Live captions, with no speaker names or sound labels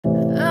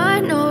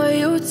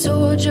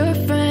told your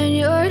friend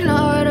you're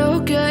not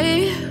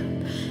okay,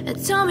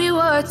 and tell me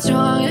what's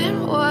wrong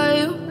and why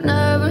you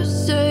never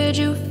said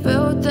you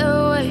felt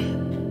that way.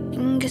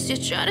 And guess you're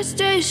trying to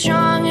stay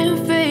strong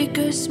and fake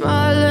a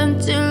smile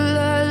until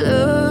I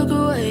look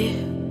away.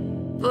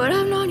 But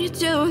I've known you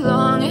too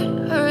long,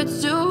 it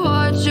hurts to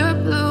watch your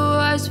blue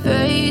eyes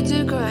fade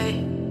to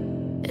gray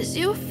as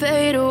you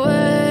fade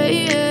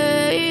away,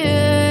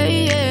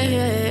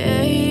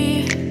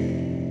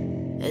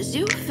 as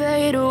you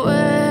fade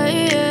away.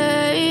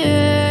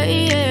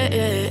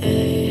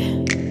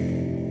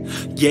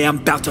 Yeah, I'm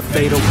about to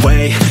fade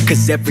away,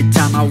 cause every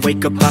time I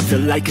wake up I feel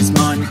like it's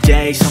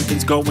Monday.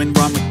 Something's going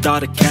wrong with all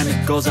the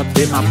chemicals up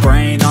in my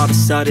brain. All of a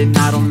sudden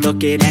I don't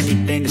look at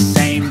anything the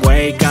same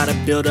way. Gotta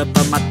build up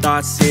of my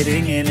thoughts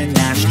sitting in an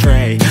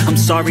ashtray. I'm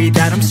sorry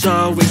that I'm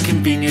so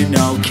inconvenient,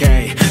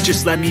 okay.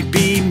 Just let me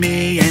be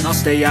me and I'll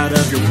stay out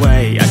of your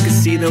way. I can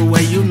see the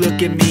way you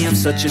look at me, I'm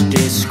such a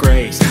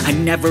disgrace. I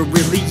never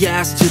really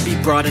asked to be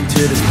brought into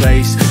this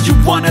place. You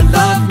wanna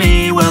love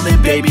me? Well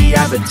then baby,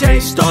 have a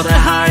taste. All the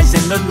highs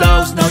and the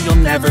lows, no,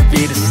 you'll never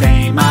be the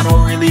same. I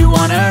don't really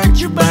wanna hurt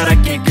you, but I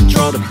can't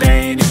control the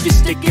pain. If you're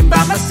sticking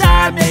by my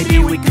side, maybe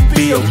we could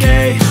be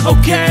okay.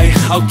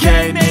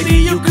 Okay, maybe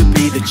you could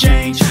be the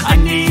change I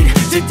need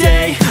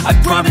today. I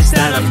promise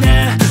that I've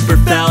never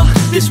felt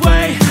this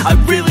way. I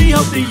really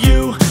hope that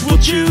you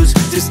will choose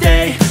to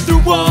stay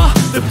through all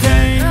the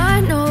pain.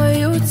 I know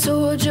you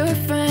told your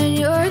friend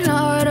you're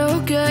not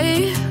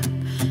okay,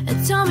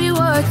 and tell me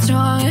what's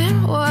wrong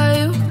and why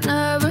you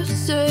never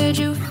said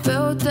you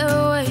felt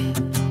that way.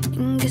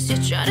 Guess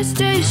you're trying to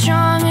stay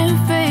strong and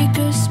fake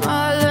a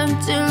smile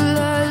until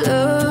I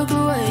look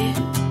away.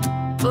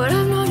 But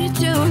I've known you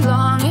too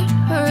long, it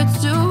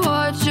hurts to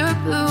watch your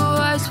blue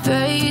eyes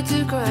fade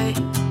to gray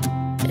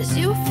as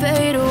you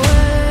fade away.